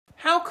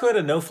How could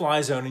a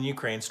no-fly zone in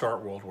Ukraine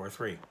start World War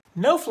III?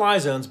 No-fly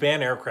zones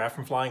ban aircraft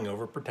from flying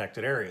over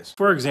protected areas.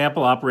 For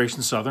example,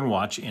 Operation Southern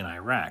Watch in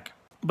Iraq.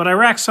 But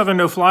Iraq's southern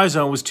no-fly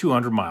zone was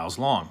 200 miles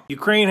long.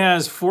 Ukraine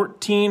has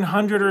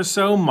 1,400 or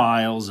so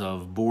miles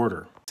of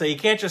border. So you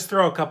can't just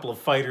throw a couple of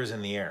fighters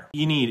in the air.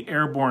 You need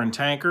airborne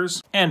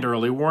tankers and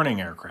early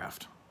warning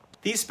aircraft.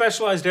 These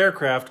specialized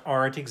aircraft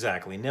aren't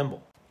exactly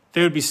nimble.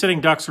 They would be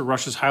sitting ducks for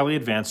Russia's highly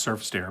advanced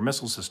surface-to-air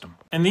missile system.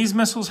 And these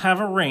missiles have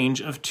a range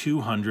of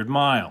 200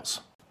 miles.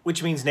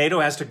 Which means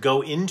NATO has to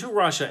go into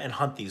Russia and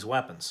hunt these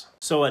weapons.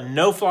 So a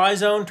no-fly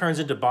zone turns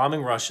into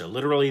bombing Russia,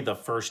 literally the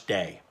first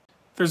day.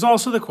 There's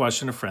also the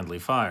question of friendly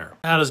fire.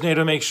 How does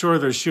NATO make sure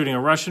they're shooting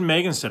a Russian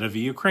MiG instead of a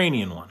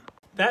Ukrainian one?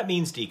 That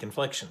means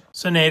deconfliction.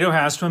 So NATO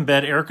has to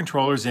embed air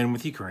controllers in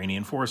with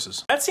Ukrainian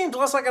forces. That seems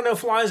less like a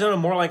no-fly zone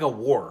and more like a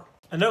war.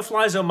 A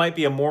no-fly zone might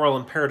be a moral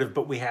imperative,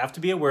 but we have to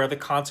be aware of the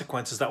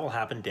consequences that will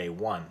happen day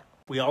one.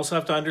 We also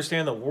have to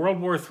understand that World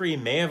War III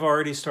may have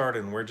already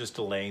started and we're just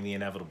delaying the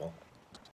inevitable.